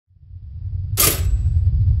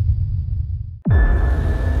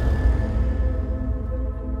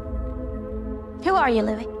are you,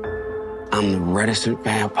 Louis? I'm the reticent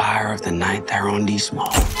vampire of the ninth arrondissement.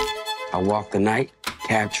 I walk the night,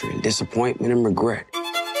 capturing disappointment and regret.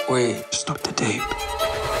 We stuck the tape.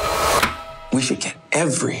 We should get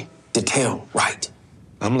every detail right.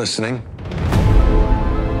 I'm listening.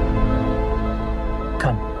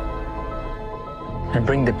 Come. And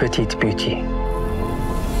bring the petite beauty.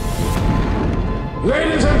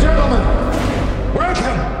 Ladies and gentlemen,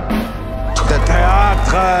 welcome to the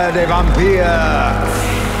Théâtre des Vampires.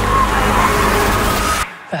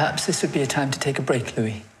 Perhaps this would be a time to take a break,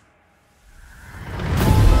 Louis.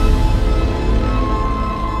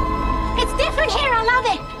 It's different here. I love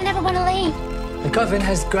it. I never want to leave. The Coven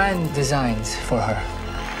has grand designs for her.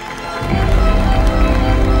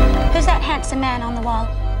 Who's that handsome man on the wall?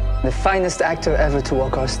 The finest actor ever to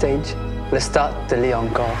walk our stage, Lestat de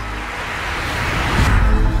Lioncourt.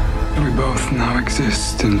 We both now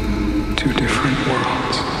exist in two different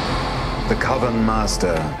worlds. The Coven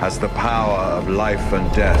Master has the power of life and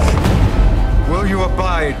death. Will you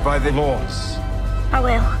abide by the laws? I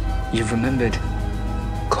will. You've remembered.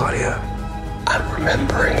 Claudia, I'm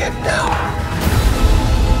remembering it now.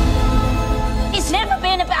 It's never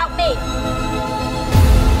been about me.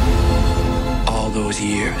 All those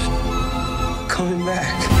years, coming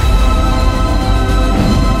back.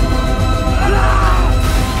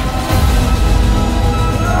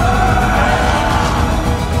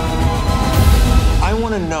 I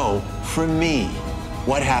want to know, for me,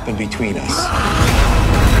 what happened between us.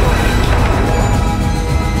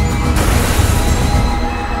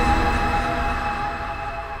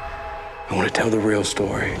 I want to tell the real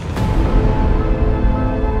story.